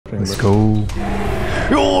Let's go.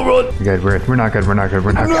 Oh, run! We're good. We're not good. We're not good.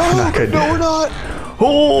 We're not good. We're not good. No, we're not.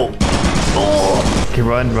 Oh! Oh! Okay,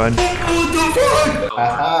 run, run.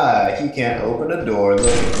 Haha, he can't open a door. Look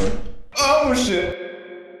at him. Oh shit!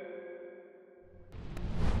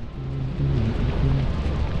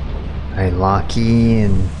 Alright, lock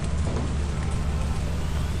in.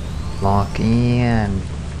 Lock in.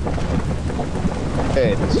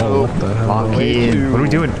 Hey, so what the hell? Lock in. What are we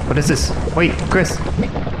doing? What is this? Wait, Chris.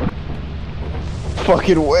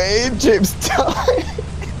 Fucking Wade, James died.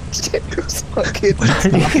 James fucking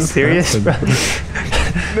died. Are you serious, bro?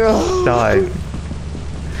 No. Died.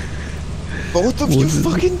 Both of you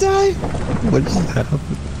fucking died? What just happened?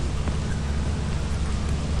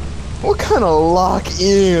 What kind of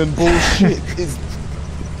lock-in bullshit is...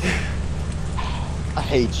 I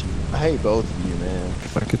hate you. I hate both of you, man.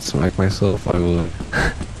 If I could smack myself, I would.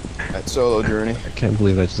 That solo journey. I can't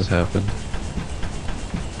believe that just happened.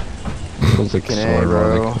 It was like so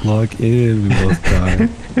bro. ironic. Log in, we both died.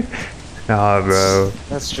 Nah, bro.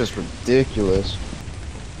 That's just ridiculous.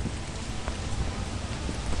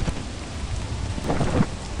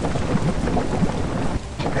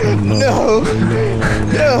 No!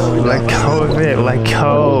 No! Let go of it. Let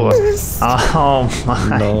go. Oh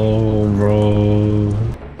my. No, bro.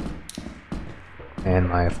 And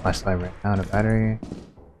my flashlight ran out of battery.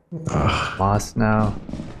 Lost now.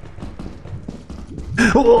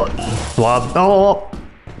 Oh! Blob. Oh!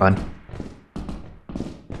 Run.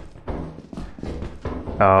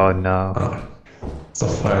 Oh no. It's a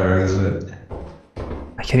fire, is it?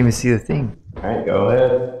 I can't even see the thing. Alright, go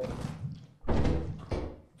ahead.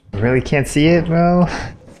 Really can't see it, bro?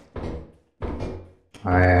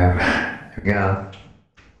 Here we go.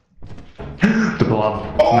 The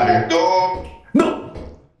blob. Oh no! No!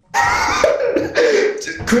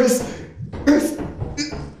 Chris! Chris!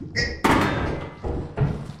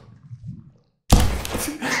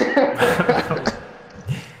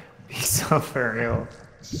 He's so for real.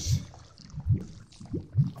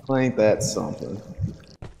 Ain't that something?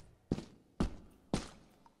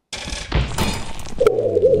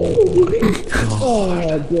 Oh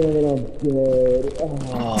my god, I'm dead.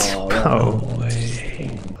 Oh. No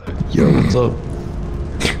way. Yo, what's up?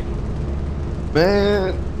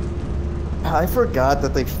 Man, I forgot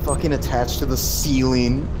that they fucking attached to the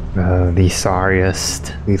ceiling. The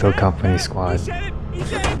Sorriest Lethal Company squad.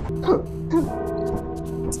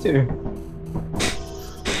 Dude.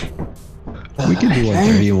 We can do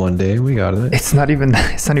 130 one day. We got it. It's not even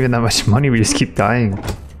that much money, we just keep dying.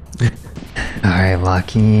 Alright,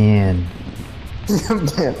 lock in.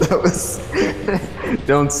 Man, that was...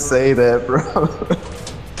 Don't say that, bro.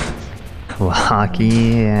 Lock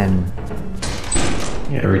in.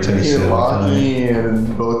 Yeah, every time you say Lock that, in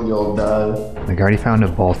and both of y'all died. Like, I already found a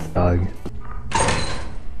bolt, dog.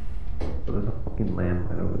 there's a fucking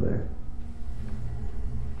landmine over there.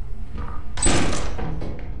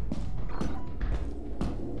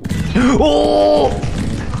 Oh!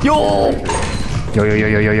 Yo! Yo, yo, yo,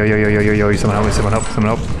 yo, yo, yo, yo, yo, yo, yo, yo, someone help me, someone help,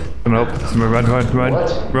 someone help, someone help, someone run, run, run,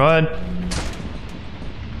 What? run!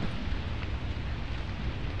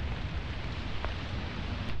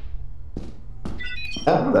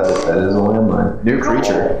 That is a landmine. New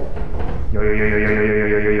creature. Yo, yo, yo, yo, yo, yo, yo, yo,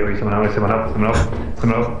 yo, yo, yo, someone help me, someone help, someone help,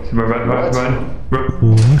 someone help, someone run, run, run, run.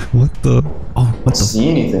 What the? Oh, I what don't the? see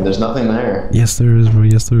anything. There's nothing there. Yes, there is, bro.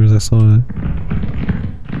 Yes, there is. I saw it.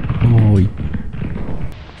 Oh.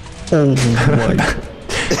 Oh my.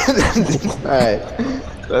 Alright.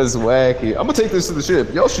 That's wacky. I'm gonna take this to the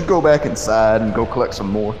ship. Y'all should go back inside and go collect some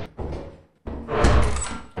more.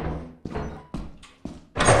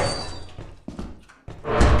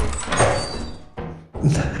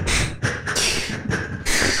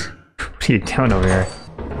 What are you doing over here?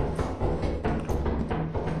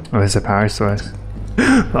 Oh, there's a power source.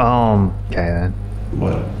 Okay then.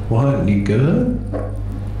 What? What? You good?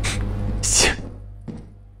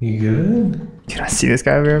 You good? Can I see this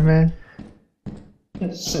guy over here, man?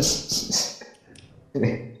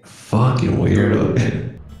 Fucking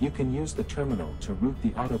weirdo. You can use the terminal to route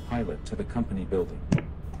the autopilot to the company building.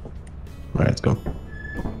 Alright, let's go.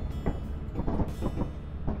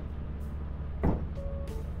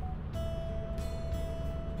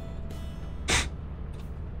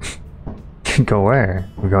 Go where?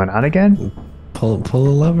 We're going out again? Pull the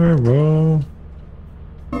lever, bro.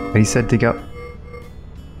 But he said to go.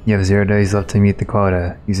 You have 0 days left to meet the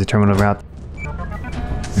quota. Use the terminal route.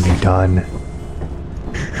 What have you done?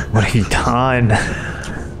 What have you done?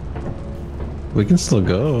 We can still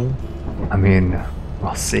go. I mean,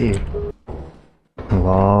 we'll see.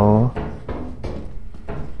 Hello?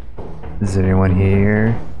 Is anyone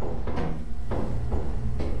here?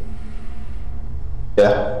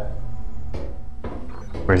 Yeah.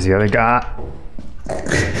 Where's the other guy?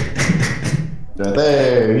 Right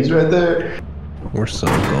there. He's right there. We're so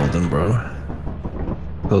golden, bro.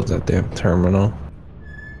 Close that damn terminal.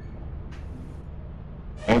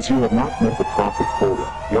 As you have not met the profit quota,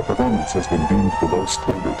 your performance has been deemed below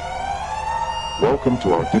standard. Welcome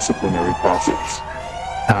to our disciplinary process.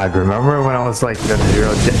 I remember when I was like the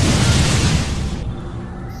 0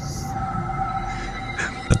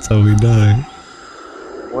 That's how we die.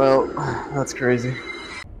 Well, that's crazy.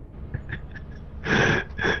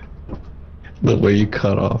 The way you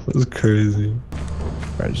cut off is crazy.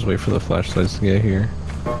 Alright, just wait for the flashlights to get here.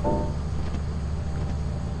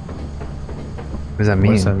 What does that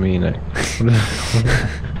mean? What does that mean?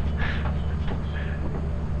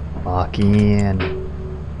 Lock in.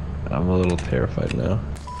 I'm a little terrified now.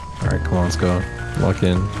 Alright, come on, let's go. Lock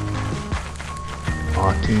in.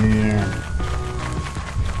 Lock in.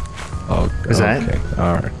 Oh, Is that? okay.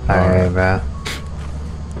 Alright. Alright, bro.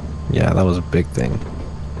 Yeah, that was a big thing.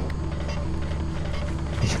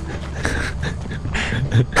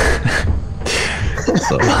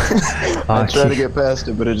 So, I tried to get past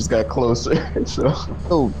it, but it just got closer. So,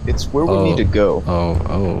 oh, it's where we need to go. Oh,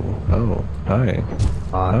 hi.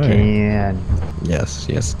 Lock Hi. in. Yes,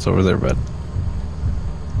 it's over there, bud.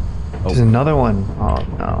 There's another one. Oh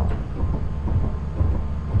no.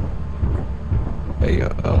 Hey,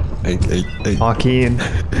 hey. Lock in.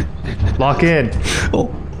 Lock in. Oh.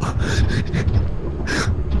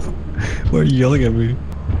 Why are you yelling at me?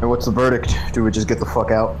 And what's the verdict? Do we just get the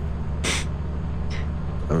fuck out?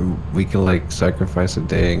 We can like sacrifice a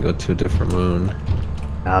day and go to a different moon.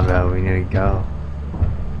 Nah, bro, we need to go.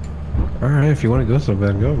 Alright, if you want to go so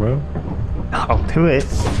bad, go, bro. I'll do it.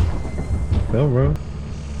 Go, bro.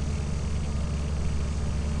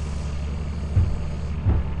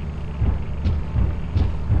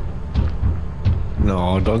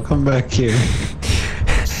 No, don't come back here.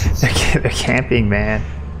 They're camping, man.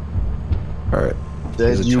 Alright.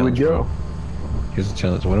 Then you would go. Here's a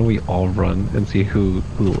challenge. Why don't we all run and see who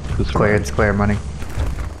survives? Clear, it's clear, money.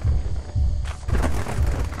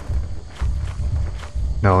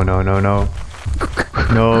 No. No.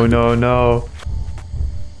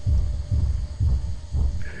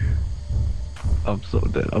 I'm so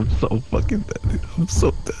dead. I'm so fucking dead, dude. I'm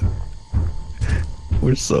so dead.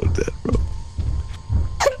 We're so dead, bro.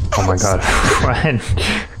 Oh my god, run.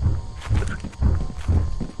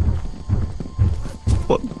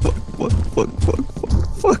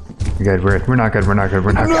 Fuck. We're not good. We're not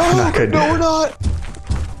good. No, we're not.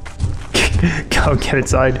 Go get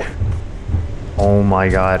inside. Oh my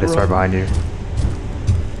god, it's right behind you.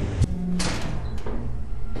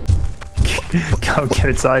 Go get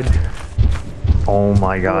inside. Oh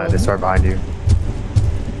my god, it's right behind you.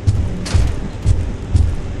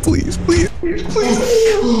 Please.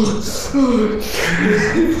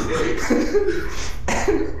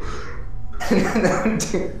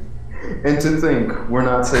 And to think, we're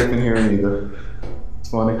not safe in here either. It's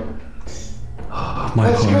funny.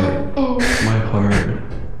 My heart.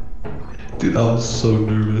 Dude, I was so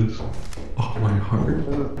nervous. Oh, my heart.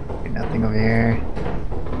 Nothing over here.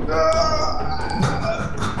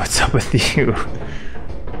 What's up with you?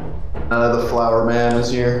 The flower man is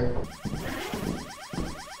here.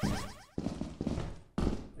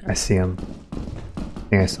 I see him. I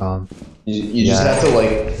think I saw him. You just have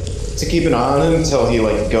to keep an eye on him until he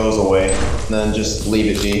goes away, and then just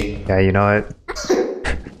leave it be. Yeah, you know what?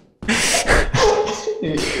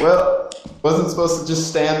 Well, wasn't supposed to just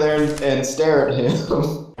stand there and stare at him.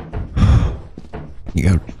 You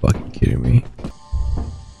gotta be fucking kidding me.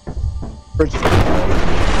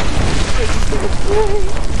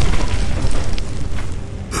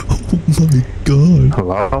 Oh my god.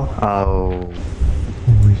 Hello? Oh.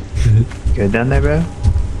 Holy shit. Good down there, bro?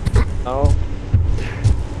 Oh.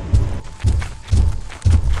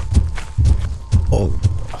 Oh.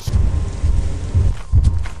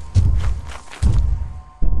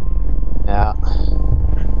 Yeah.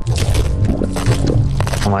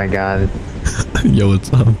 Oh my god. Yo,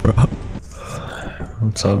 what's up, bro?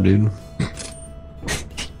 What's up, dude?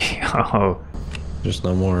 Yo. There's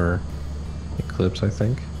no more Eclipse, I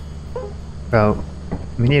think. Bro,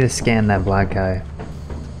 we need to scan that black guy.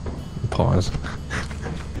 Pause.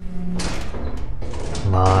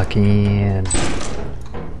 Lock in.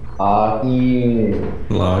 Lock in.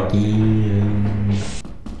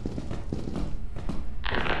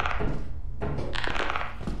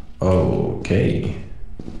 Okay.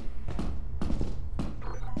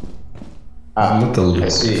 Isn't it the loot? I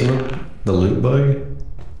see. Isn't it the loot bug?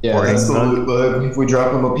 Yeah, Boarding that's the bug? loot bug. If we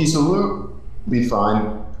drop him a piece of loot, we'll be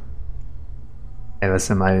fine. Hey,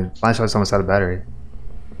 listen, my flashlight's almost out of battery.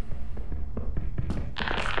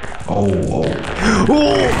 Oh.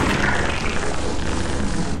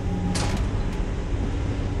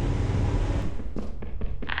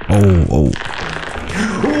 Oh.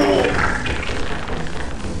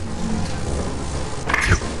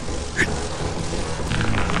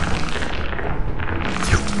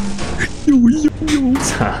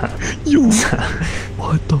 Yo.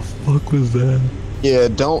 What the fuck was that? Yeah,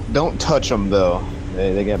 don't touch them though.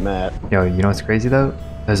 They get mad. Yo, you know what's crazy though?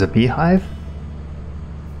 There's a beehive,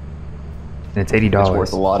 and it's $80. It's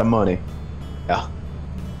worth a lot of money. Yeah.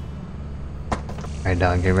 Alright,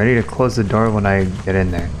 Don, get ready to close the door when I get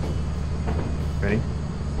in there. Ready?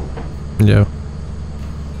 Yeah.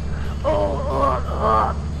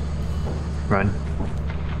 Run.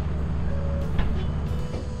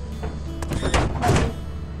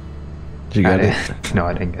 Did you get it? No,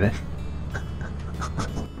 I didn't get it.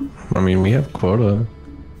 I mean, we have quota.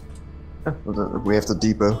 We have to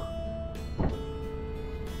depot.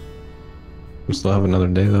 We still have another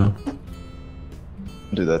day though.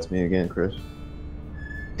 Do that to me again, Chris.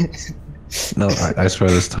 No, I swear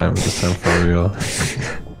this time for real.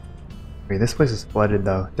 Wait, this place is flooded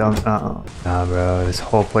though. Don't, Nah, bro, this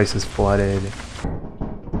whole place is flooded.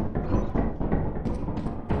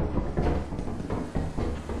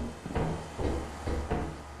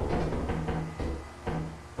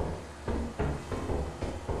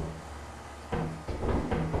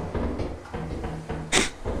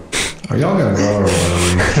 Are y'all gonna go or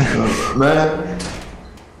what? Man.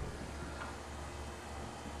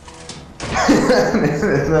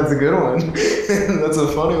 That's a good one. That's a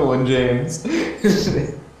funny one, James.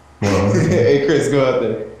 Well, Hey, Chris, go out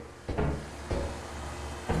there.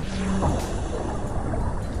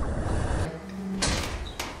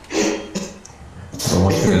 I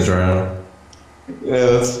want you to drown.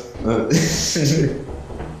 Yeah,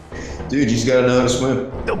 dude, you just gotta know how to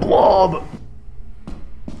swim. The blob!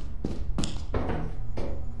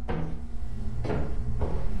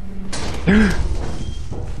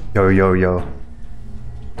 Yo.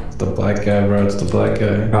 It's the black guy, bro. It's the black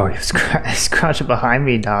guy. Oh, he's crouching behind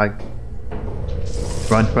me, dog.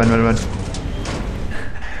 Run. Bro,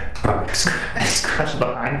 he's crouching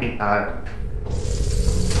behind me, dog.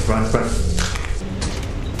 Run.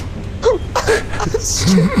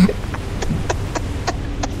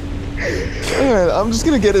 Alright, I'm just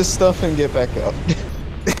gonna get his stuff and get back up.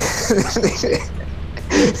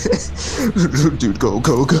 Dude, go.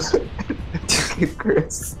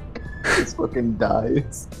 Chris fucking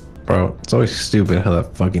dies. Bro, it's always stupid how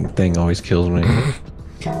that fucking thing always kills me.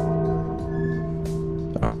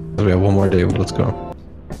 We have one more day. Let's go.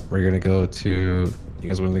 We're gonna go to. You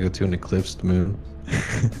guys want to go to an eclipsed moon?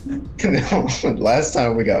 No, last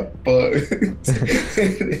time we got fucked.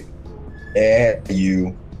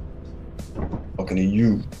 You. Talking to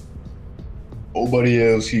you. Nobody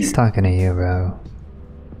else here. He's talking to you, bro.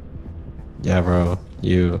 Yeah, bro.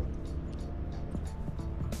 You.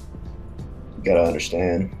 You gotta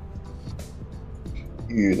understand.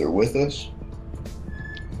 You're either with us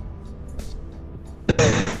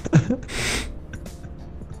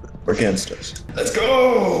or against us. Let's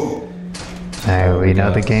go! Alright, we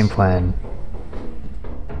know the game plan.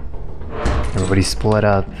 Everybody split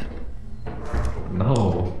up.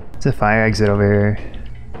 No. There's a fire exit over here.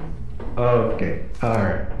 Okay.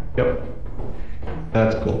 Alright. Yep.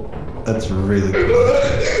 That's cool. That's really cool.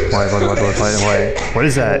 What? What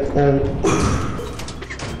is that?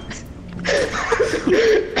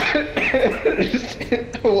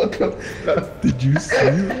 What the fuck? Did you see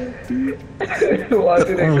that, dude? Why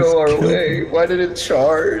did it go our way? Why did it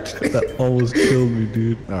charge? That almost killed me,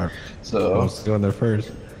 dude. Alright. So, I was going there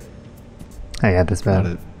first. I got this Got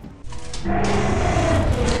bad.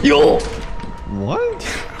 it. Yo! What?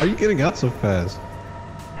 How are you getting out so fast?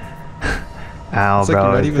 Ow, It's like bro,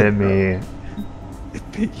 you're it not hit even- me.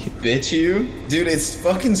 bitch you? Dude, it's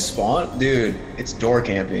fucking spawn. Dude, it's door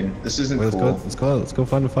camping. This isn't Wait, cool. let's go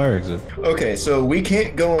find a fire exit. Okay, so we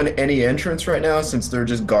can't go in any entrance right now since they're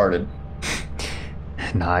just guarded.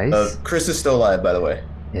 Nice. Chris is still alive, by the way.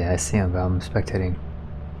 Yeah, I see him, bro. I'm spectating.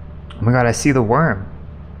 Oh my god, I see the worm.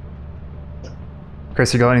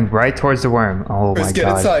 Chris, you're going right towards the worm. Oh Chris, my get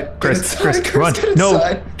god. inside. Chris, get inside. Chris, run. Get No.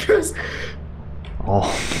 inside. Chris.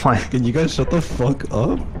 Oh my. Can you guys shut the fuck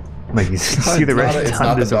up? Like, you see the red It's down not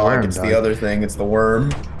the there's a dog, worm, it's dog. the other thing. It's the worm.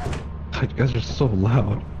 God, you guys are so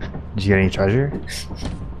loud. Did you get any treasure?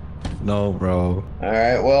 No, bro.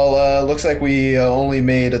 Alright, well, looks like we only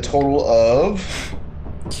made a total of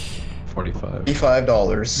 45.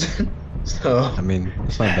 $85. So, I mean,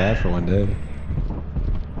 it's not bad for one day.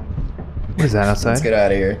 What is that outside? let's get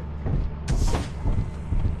out of here.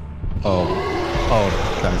 Oh,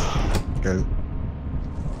 guys.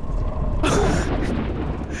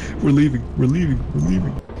 We're leaving. We're leaving. We're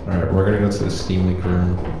leaving. Alright, we're gonna go to the steam leak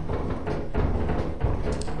room.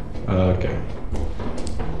 Okay.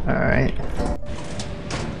 Alright.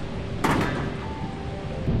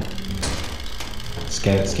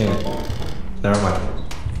 Scan it, scan it. Never mind.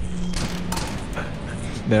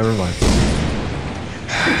 Never mind.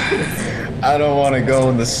 I don't want to go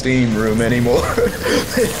in the steam room anymore.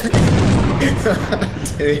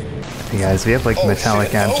 Hey guys, we have like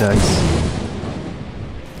metallic shit. Oh. objects.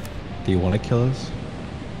 Do you want to kill us?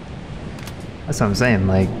 That's what I'm saying,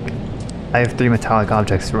 like, I have 3 metallic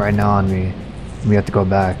objects right now on me. We have to go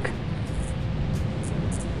back.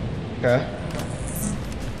 Okay.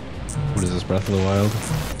 What is this, Breath of the Wild?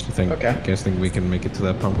 You think? Okay. You guys think we can make it to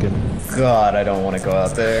that pumpkin? God, I don't want to go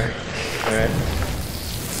out there. Alright.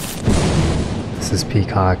 This is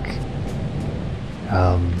Peacock.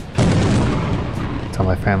 Tell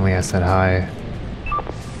my family I said hi.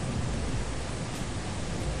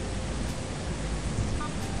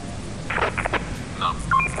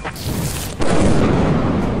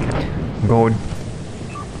 I'm going.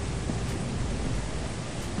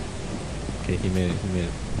 Okay, he made it. He made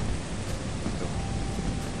it.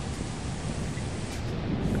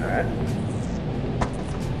 Alright.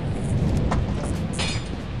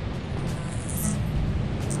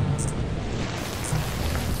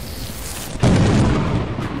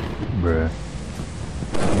 Bruh.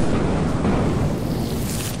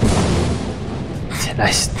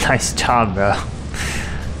 Nice job, bro.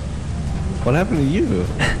 What happened to you?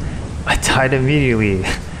 I died immediately.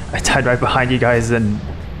 I died right behind you guys and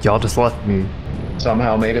y'all just left me.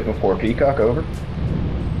 Somehow made it before Peacock over.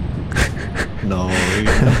 No.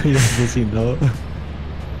 Does he know?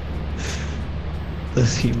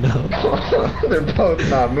 Does he know? They're both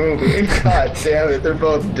not moving. God damn it, they're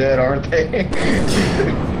both dead, aren't they?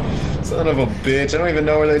 Son of a bitch, I don't even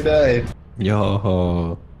know where they died.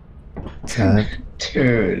 Yo.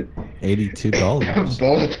 Dude. $82.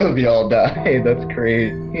 Both of y'all died, that's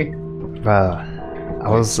crazy. Bro, I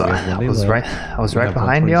was right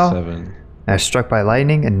behind y'all. And I was struck by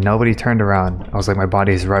lightning and nobody turned around. I was like, my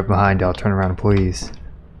body's right behind y'all. Turn around, please.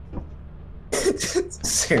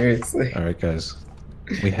 Seriously. Alright, guys.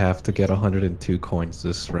 We have to get 102 coins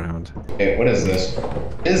this round. Hey, what is this?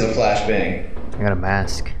 It is a flashbang. I got a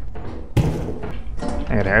mask. I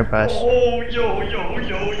got a hairbrush. Oh, yo.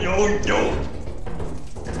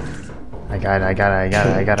 I got it.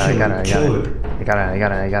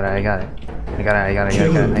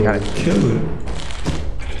 Kill it.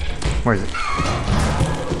 Where is it?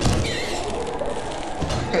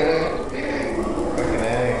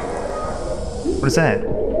 What is that?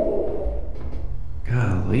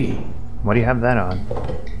 Golly. Why do you have that on?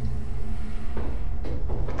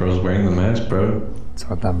 Bro's wearing the mask, bro. That's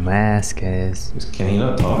what the mask is. Can he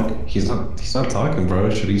not talk? He's not talking, bro.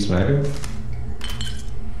 Should he smack him?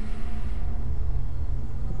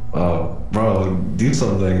 Oh, bro, do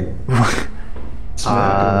something.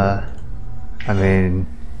 Smack him. I mean,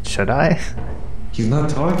 should I? He's not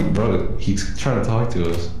talking, bro. He's trying to talk to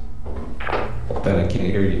us. Ben, I can't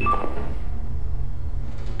hear you.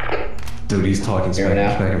 Dude, he's talking.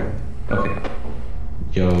 Smack him. Okay.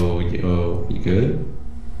 Yo, you good?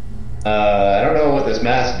 I don't know what this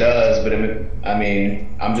mask does, but I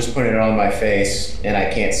mean, I'm just putting it on my face, and I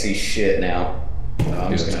can't see shit now.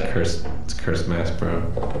 Dude, it's a cursed mask, bro.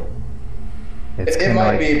 It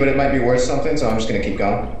might be, but it might be worth something, so I'm just gonna keep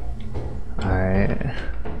going. Alright.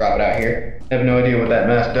 Drop it out here. I have no idea what that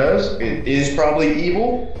mask does. It is probably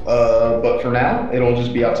evil, but for now, it'll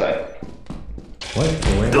just be outside. What?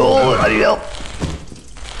 Oh, I need help.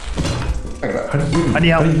 Talk about it. I need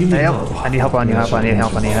help. I need help. I need help. I need help. I need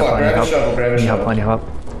help. I need help. I need help. Grab a I need help. shovel. I need help.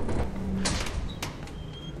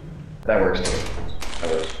 That works too. That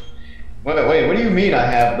works. Wait, what do you mean I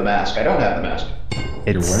have the mask? I don't have the mask.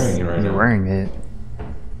 It's, You're wearing it right now. You're wearing it.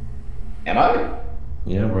 Am I?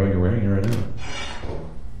 Yeah, bro, you're wearing it right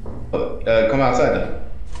now. Come outside then.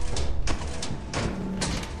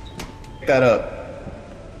 Pick that up.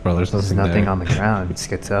 Bro, there's There's nothing nothing on the ground,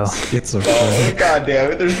 Schizo. It's okay. Oh, god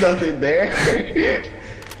damn it, there's nothing there.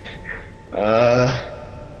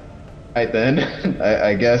 Alright then.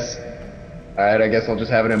 I guess. Alright, I guess I'll just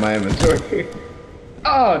have it in my inventory.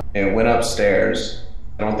 Oh! It went upstairs.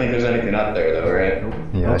 I don't think there's anything up there though, right?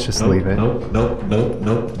 Yeah, let's just leave it. Nope.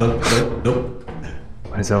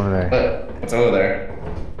 What is over there? But it's over there.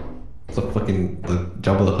 It's a fucking the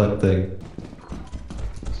Jabba the Hutt thing.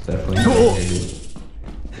 It's definitely.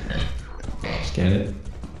 Scan it.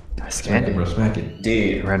 I scanned Bro, it. smack it. It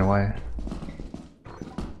Dude, ran away.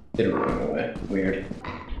 did it run away. Weird.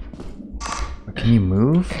 Can you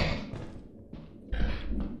move?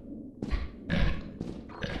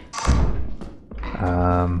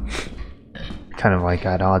 kind of like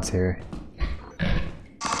at odds here.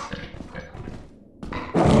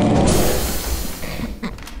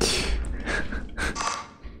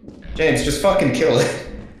 James, just fucking kill it.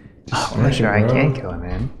 I'm not sure I can kill it,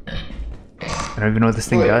 man. I don't even know what this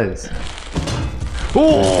thing does.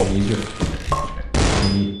 Oh!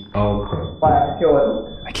 Oh, crap. Why have to kill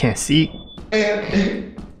it? I can't see.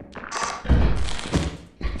 Man.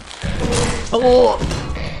 Oh!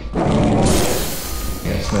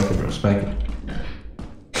 Yeah, smack it, bro. Smack it.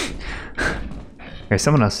 Here,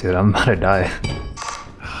 someone else do it. I'm about to die.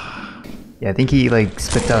 Yeah, I think he like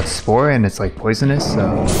spits out spore and it's like poisonous,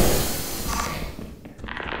 so.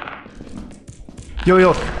 Yo,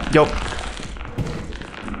 yo, yo.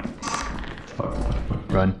 Fuck.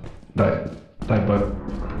 Run. Die. Die, bud.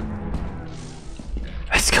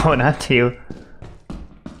 It's going after you.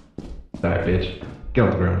 Die, bitch. Get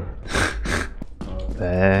on the ground.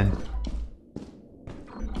 Ben.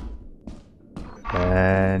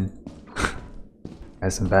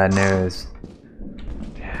 That's some bad news.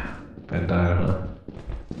 Ben died, huh?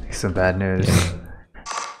 Some bad news.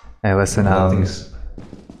 Hey, listen,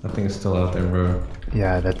 That thing is still out there, bro.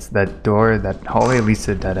 yeah, that door, that hallway leads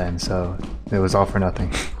to a dead end, so it was all for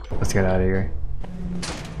nothing. Let's get out of here.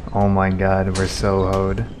 Oh my god, we're so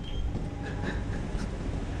hoed.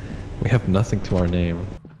 We have nothing to our name.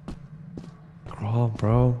 Crawl,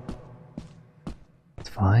 bro. It's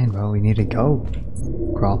fine, bro. We need to go.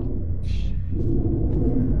 Crawl.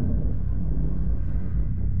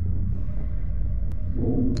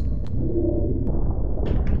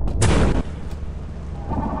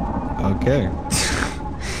 Okay.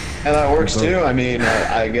 And that works too. I mean,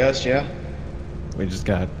 I guess, yeah. We just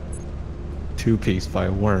got two-pieced by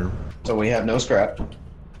a worm. So we have no scrap.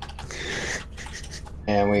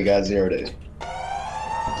 And we got 0 days.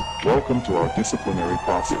 Welcome to our disciplinary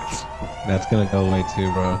process. That's gonna go away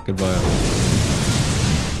too, bro. Goodbye.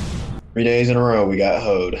 3 days in a row, we got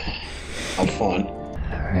hoed. How fun.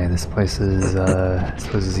 Alright, this place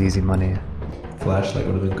is easy money. Flashlight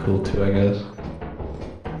would have been cool too, I guess.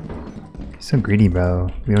 You're so greedy, bro.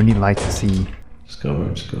 We don't need light to see. Just go,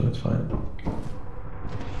 bro. Just go. It's fine.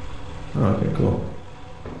 Oh, okay, cool.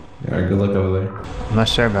 Alright, good luck over there. I'm not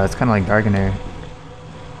sure, bro. It's kind of like dark in here.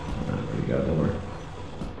 Alright, what do you got? Don't worry.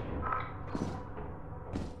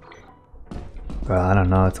 Bro, I don't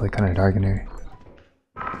know. It's like kind of dark in here.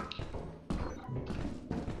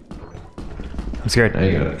 I'm scared.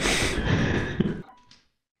 There you go.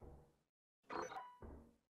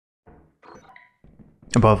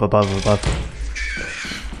 Above.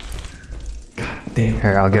 Damn.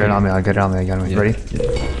 Here, I'll get it on me. I got it on me. Ready?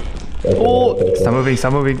 Yeah. Oh! Stop moving.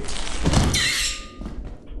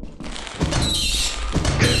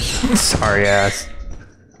 Sorry, ass.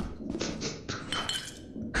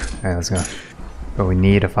 Alright, let's go. But we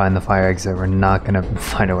need to find the fire exit. We're not gonna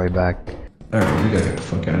find our way back. Alright, we gotta get the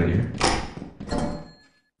fuck out of here.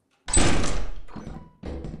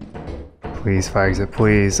 Please, fire exit,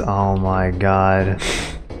 please. Oh my god.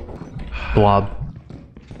 Blob.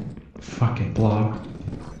 Fucking blob.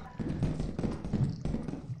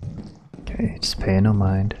 Okay, just pay no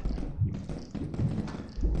mind.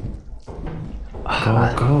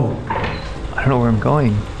 Go. I don't know where I'm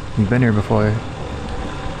going. We've been here before.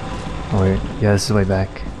 Oh wait, yeah, this is the way back.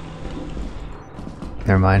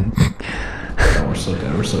 Never mind. Oh, we're so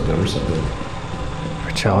dead. We're so dead.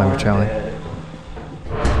 We're chilling.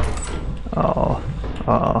 Oh.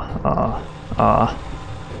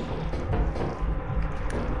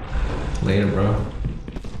 Later, bro.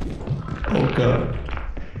 Oh god.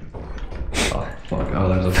 Oh fuck. Oh,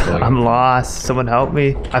 there's a flag. I'm lost. Someone help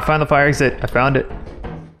me. I found the fire exit. I found it,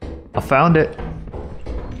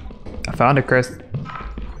 Chris.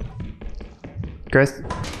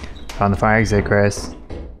 Found the fire exit, Chris.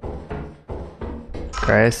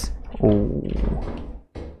 Ooh.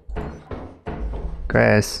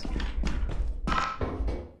 Chris.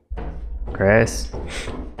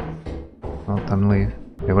 Well, time to leave.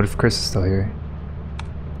 Hey, what if Chris is still here?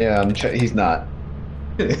 Yeah, he's not.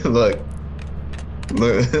 Look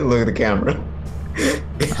at the camera.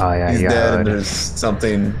 Oh yeah, He's he got dead and hoed. there's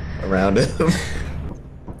something around him.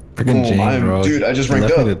 Freaking James, bro. Dude, I just You ranked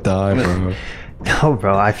left me up. to die, bro. No,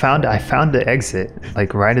 bro, I found the exit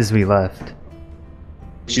like right as we left.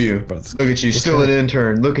 Look at you. Bro, Look at you. Still an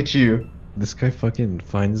intern. Look at you. This guy fucking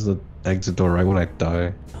finds the exit door right when I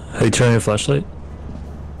die. Are you trying your flashlight?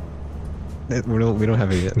 We don't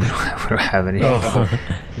have it yet. We don't have any.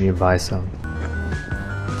 We need to buy some.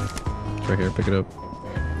 It's right here, pick it up.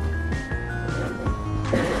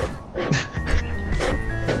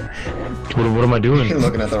 What am I doing? You're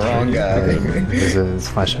looking at the wrong guy. There's a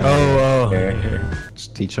flashlight. Oh.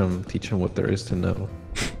 Just teach them what there is to know.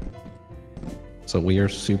 So we are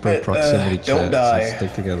super proximity don't checks. die. So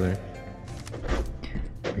stick together.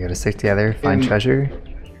 We gotta stick together, find treasure,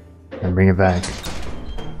 and bring it back.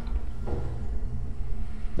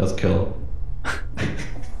 Let's kill him.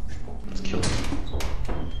 Let's kill him.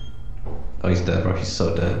 Oh, he's dead, bro. He's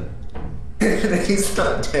so dead. He's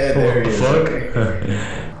not dead. There he is.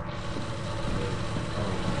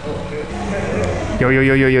 Yo.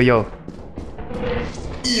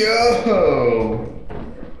 Yo!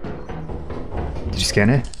 Did you scan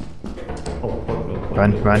it?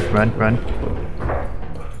 Run.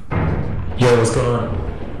 Yo, what's going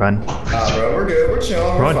on? Run. Bro, we're good. We're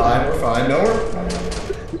chilling. We're fine. We're fine. No, we're.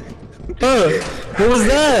 What was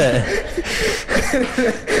that?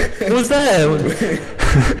 What was that?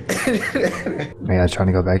 Are you guys trying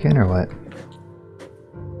to go back in or what?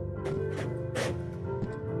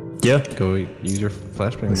 Yeah. Go use your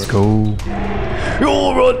flashbang. Let's go.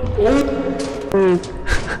 Yo, run!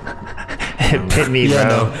 It hit me, Yeah,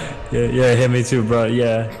 bro. no. Yeah, it hit me too, bro.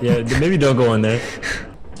 Yeah. Maybe don't go in there.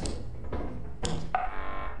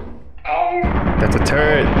 That's a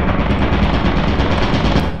turret.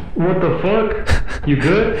 What the fuck? You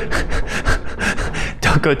good?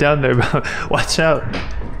 Don't go down there, bro. Watch out.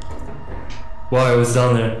 Why? What's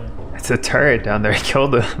down there? It's a turret down there. I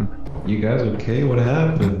killed him. You guys okay? What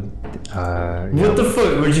happened? What the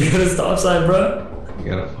fuck? Where'd you get a stop sign, bro? You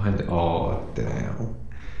gotta find it. Oh, damn.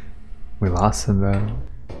 We lost him, bro.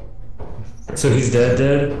 So he's dead?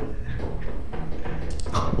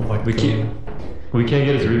 Oh my We can't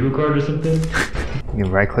get his reboot card or something? You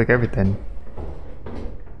can right click everything.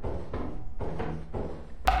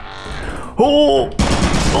 Oh!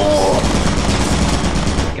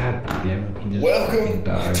 God damn it. He just Welcome fucking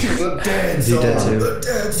died. to the dead Is he zone. dead too? The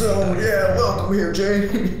dead zone. Yeah, welcome here,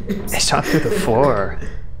 James. It shot through the floor.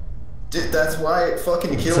 Dude, that's why it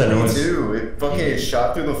fucking killed that me noise? too. It fucking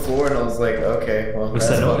shot through the floor, and I was like, okay, well, What's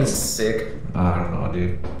that's that fucking noise? sick. I don't know,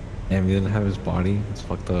 dude. Damn, you didn't have his body? It's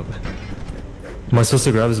fucked up. Am I supposed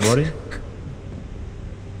to grab his body?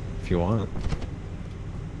 If you want.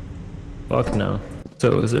 Fuck no.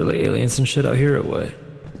 So is there like aliens and shit out here or what?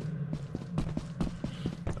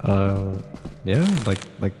 Yeah,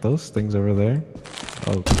 like those things over there.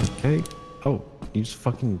 Okay. Oh, you just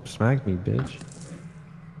fucking smacked me, bitch.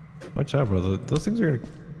 Watch out, bro. Those things are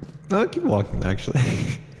gonna... No, keep walking, actually.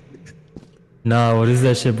 Nah, what is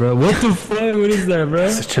that shit, bro? What the fuck? What is that, bro?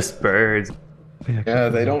 It's just birds. Yeah,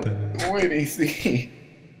 they don't. Wait, AC.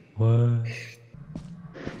 What?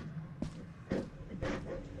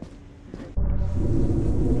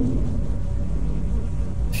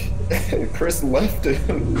 Chris left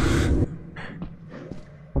him.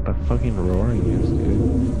 What the fucking roaring is,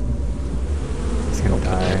 dude? He's gonna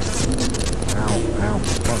die. Ow,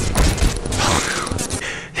 fuck.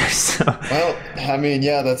 You're so... Well, I mean,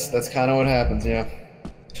 yeah, that's kind of what happens, yeah.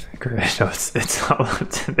 Great. No, it's all up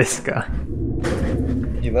to this guy.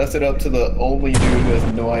 He left it up to the only dude who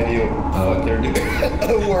has no idea what they're doing.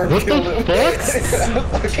 The worm What killed the him.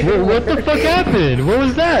 fuck? What the fuck happened? What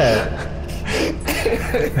was that?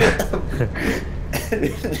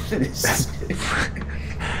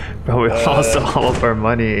 Bro, we lost all of our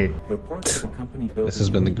money. This has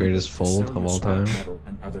been the greatest fold of all time.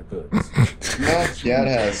 Well, yeah, it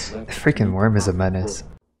has. The freaking worm is a menace.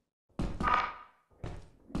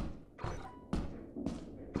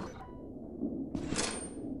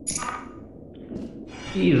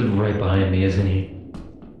 He's right behind me, isn't he?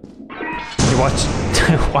 You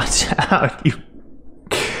watch out, you...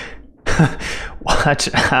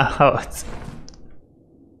 Watch out.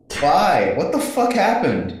 Why? What the fuck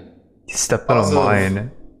happened? You stepped on a Also-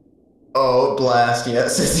 mine. Oh, blast,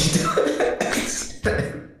 yes.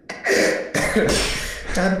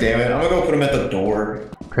 God damn it, I'm gonna go put him at the door.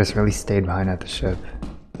 Chris really stayed behind at the ship.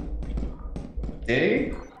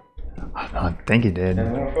 Did he? I think he did.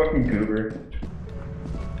 I'm a fucking goober.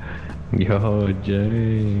 Yo,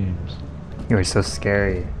 James. You were so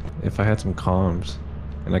scary. If I had some comms,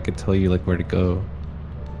 and I could tell you like where to go.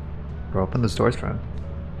 Bro, open those doors for him.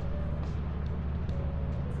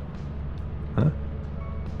 Huh?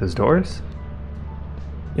 Those doors?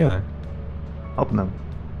 Yeah. Open them.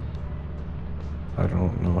 I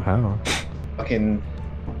don't know how. Fucking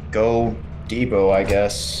go depot, I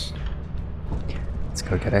guess. Let's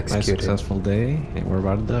go get Nice executed. successful day, and we're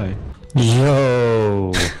about to die.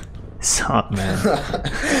 Yo. Sup, man?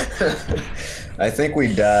 I think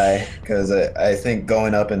we die, because I think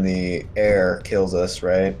going up in the air kills us,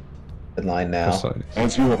 right? Line now. Precise.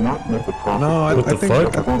 As you have not met the profit No, I What the think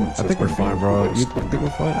fuck? I think we're fine, bro. You think we're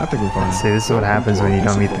fine? I think we're fine. See, this is what happens when you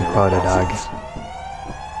don't meet the quota, dog.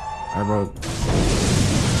 Alright, bro.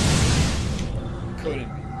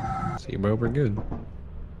 See, bro, we're good.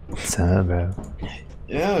 What's up, bro?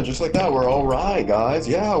 Yeah, just like that. We're all right, guys.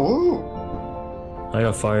 Yeah, woo. I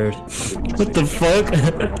got fired. What the fuck?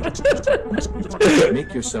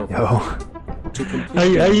 Make yourself Yo. to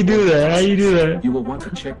complete How you do that? How you do that? You will want to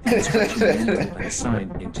check the instruction manual and sign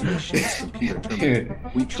into your ship's computer terminal.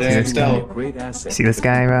 We James, trust you to be a don't. great asset. See this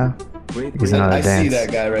guy, bro? Great He's another I see dance. that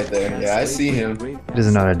guy right there. Yeah, I see him. He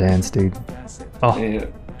doesn't know how to dance, dude. Oh, Yeah.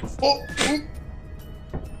 Oh,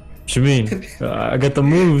 What you mean? I got the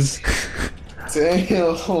moves. damn.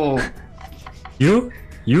 You?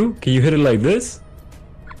 You? Can you hit it like this?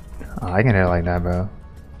 I can hit it like that, bro.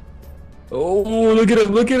 Oh, look at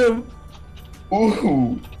him! Look at him!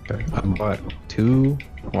 Ooh. Okay, I bought 2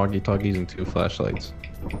 walkie-talkies and 2 flashlights.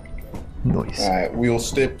 Nice. All right, we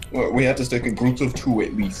have to stick in groups of 2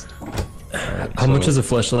 at least. How much is a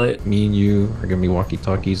flashlight? Me and you are gonna be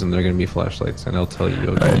walkie-talkies, and they're gonna be flashlights, and I'll tell you.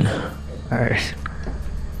 Okay. Alright.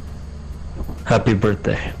 Happy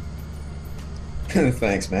birthday.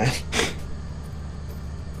 Thanks, man.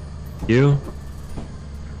 You?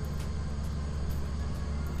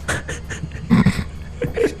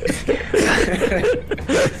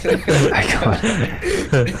 I got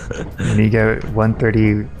it. And you get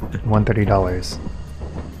 $130.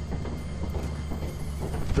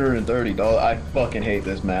 $130. I fucking hate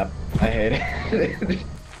this map. I hate it.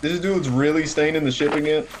 This dude's really staying in the ship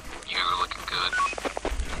again. You guys are looking good.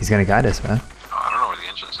 He's gonna guide us, man. Oh, I don't know where the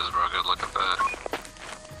entrance is, bro. Good luck at that.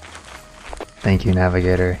 Thank you,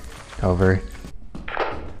 navigator. Over.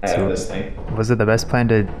 I have this thing. Was it the best plan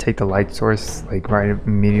to take the light source, like, right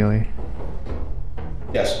immediately?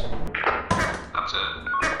 Yes. That's it.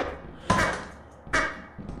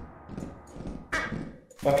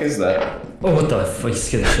 Fuck is that? Oh, what the fuck? You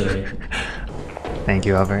scared the shit out of me. Thank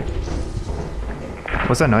you, Albert.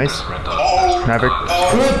 What's that noise? Red dot. Maverick?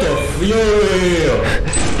 What the f- yo.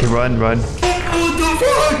 Okay, run. What the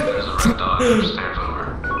fuck? There's a red dot upstairs over.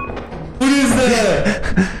 What is that?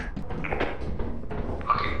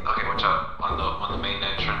 Okay, watch out. On the main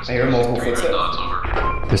entrance. I hear there's multiple 3 red footsteps. dots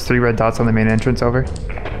over. There's 3 red dots on the main entrance, over.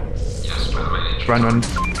 Yes, by the main entrance. Run.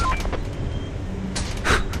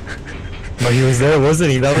 But he was there,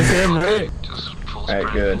 wasn't he? That was him, right? Just full Alright,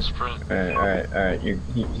 sprint, good. full sprint. Alright.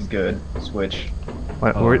 He's good. Switch.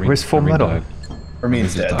 What, Oh, where's Full Remy Metal? died.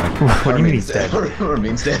 Ramin's He's dead. died. What do you mean he's dead?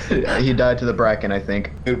 Ramin's dead. He died to the Bracken, I think.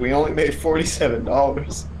 Dude, we only made $47.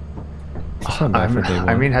 It's not bad for day one.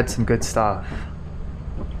 I mean, had some good stuff.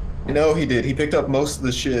 You know he did. He picked up most of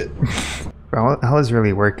the shit. Bro, I was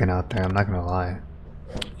really working out there, I'm not gonna lie.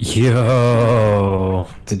 Yo.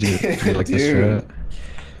 Did you like the Dude.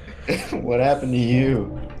 strat? What happened to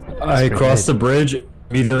you? I crossed the bridge,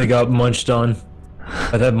 immediately got munched on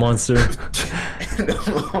by that monster.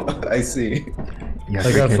 I see. Yeah,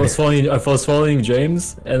 Like I was following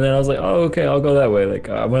James, and then I was like, oh okay, I'll go that way. Like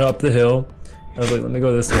I went up the hill. I was like, let me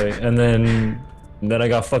go this way, and then I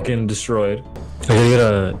got fucking destroyed. I gotta get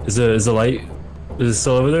a. Is the light? Is it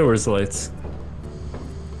still over there? Where's the lights?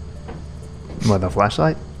 What, the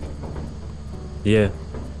flashlight? Yeah.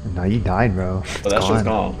 No, you died, bro. Oh, that's just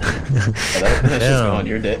gone. That's just Damn. gone.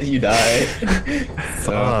 You're dead. You died.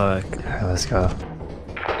 So, Fuck. Alright, let's go.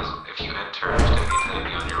 If you enter, it's gonna be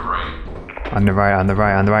enemy on your right. On the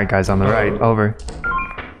right, guys, on the right. Over.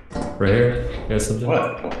 Right here. You got something?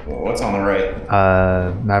 what's on the right?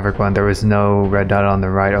 Maverick 1, there was no red dot on the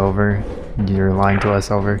right. Over. You're lying to us.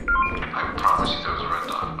 Over. I promise you there was a red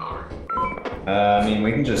dot. Over. I mean,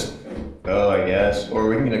 we can just go, I guess, or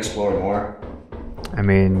we can explore more. I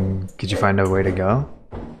mean, could you find a way to go?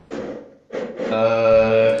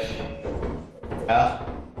 Yeah.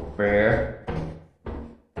 We're here.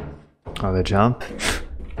 Oh, the jump?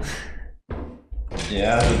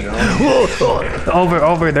 Yeah, the jump.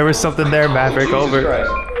 Over, there was something there, Maverick. Jesus Over. Christ.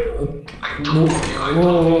 I told you, you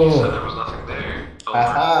said there was nothing there. Over.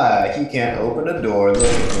 Aha, he can't open a door. Look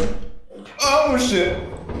at him. Oh, shit.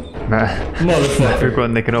 Maverick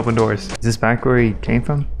 1, they can open doors. Is this back where he came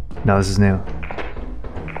from? No, this is new.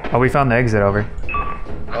 Oh, we found the exit. Over.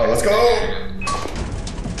 Oh, let's go.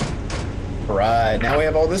 Alright, now we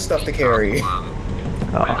have all this stuff to carry.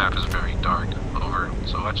 My map is very dark. Over.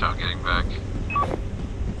 So watch out getting back. I'm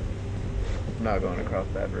not going across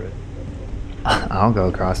that bridge. I'll go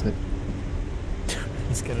across it.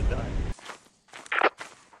 He's gonna die.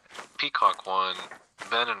 Peacock 1,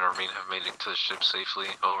 Ben and Armin have made it to the ship safely.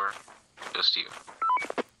 Over. Just you.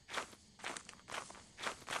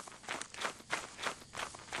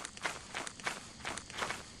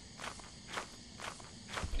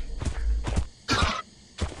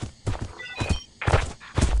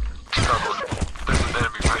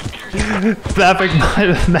 Maverick,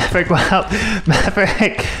 Maverick, wow,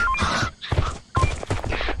 Maverick,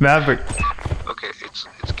 Maverick. Okay, it's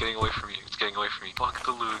getting away from you. It's getting away from you. Fuck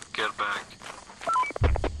the loot. Get back.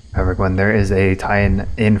 Maverick 1, there is a tie-in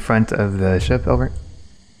in front of the ship, over.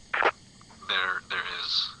 There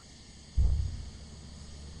is.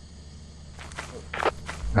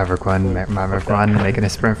 Maverick 1, Maverick 1, making a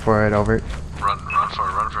sprint for it, over. Run for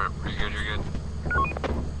it. Run for it. You're good. You're good.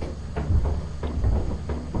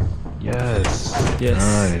 Yes.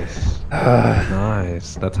 Yes. Nice.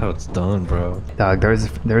 Nice. That's how it's done, bro. Dog, there was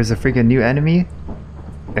a freaking new enemy.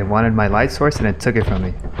 It wanted my light source and it took it from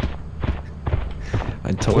me.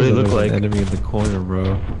 I told What did you it there look was like? an enemy in the corner,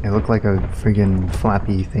 bro. It looked like a freaking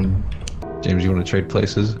flappy thing. James, you want to trade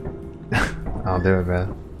places? I'll do it,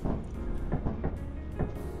 bro.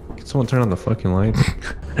 Can someone turn on the fucking lights?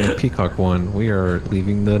 Hey, Peacock 1, we are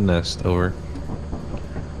leaving the nest, over.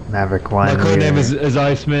 Maverick 1. My code name is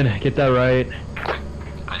Iceman. Get that right.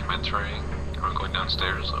 I'm entering. I'm going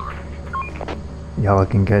downstairs. Over. Y'all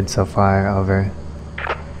looking good so far, over.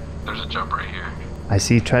 There's a jump right here. I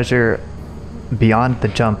see treasure beyond the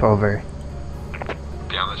jump, over.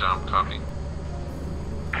 Beyond the jump. Copy.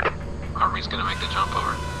 Army's gonna make the jump.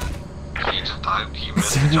 Over. He just died. He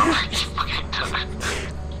missed the jump. He fucking died.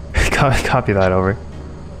 Copy that, over.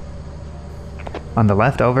 On the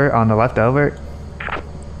left, over. On the left, over.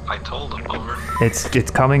 I told him. Over. It's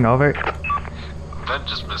coming, over. Ben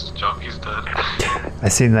just missed the jump. He's dead. I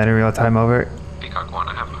seen that in real time, over. Peacock 1,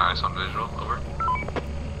 I have eyes on visual. Over.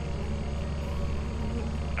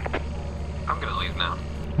 I'm gonna leave now.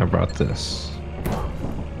 I brought this.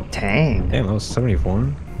 Dang. Damn, that was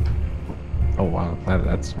 74. Oh wow,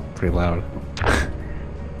 that's pretty loud.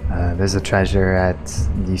 There's a treasure at.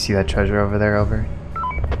 Do you see that treasure over there, over?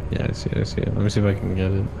 Yeah, I see it. Let me see if I can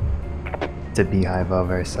get it. It's a beehive,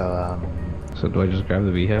 over. So So do I just grab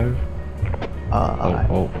the beehive?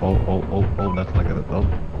 Oh, that's like a, oh.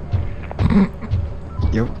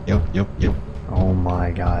 Yep. Oh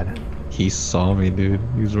my god. He saw me, dude.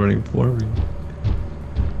 He was running for me.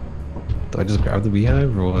 Do I just grab the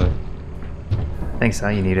beehive or what? I think so.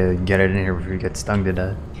 You need to get it in here before you get stung to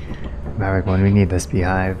death. Maverick 1, we need this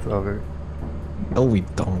beehive, over. No, we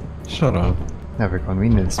don't. Shut up. Maverick 1, we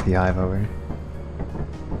need this beehive, over.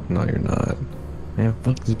 No, you're not. Man,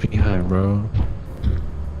 fuck this beehive, bro.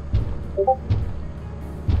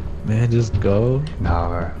 Man, just go. No,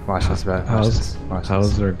 over. Watch this, bro. Watch How's this. Watch how's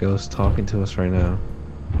this. our ghost talking to us right now?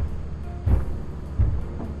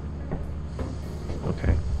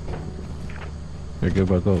 Okay. You're good,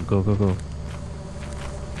 bro. Go. Okay.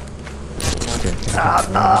 Get it.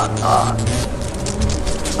 Come on.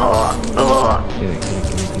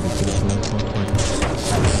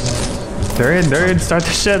 They're in. Start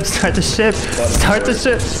the ship. Start the ship. Start the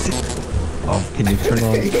ship. Oh, can you turn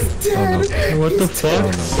on? Oh no. What the fuck?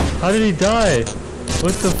 Oh, How did he die?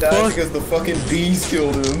 What the Died fuck? because the fucking bees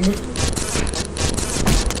killed him.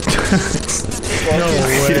 No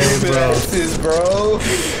way, bro. Asses, bro.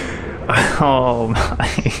 Oh my.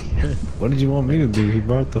 What did you want me to do? He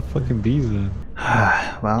brought the fucking bees in.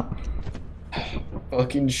 Well,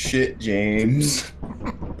 Fucking shit, James.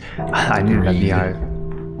 I knew that beehive.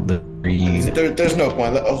 The breeze. There's no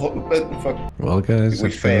point. Fuck. Well, guys, We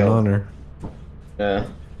it's been an failed. honor. Yeah.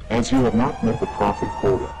 As you have not met the profit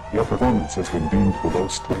quota, your performance has been deemed below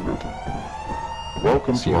standard.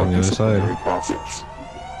 Welcome See to you our on the other disciplinary side. process.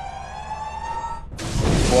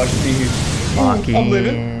 Watch me. Lock I'm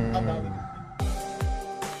living. in.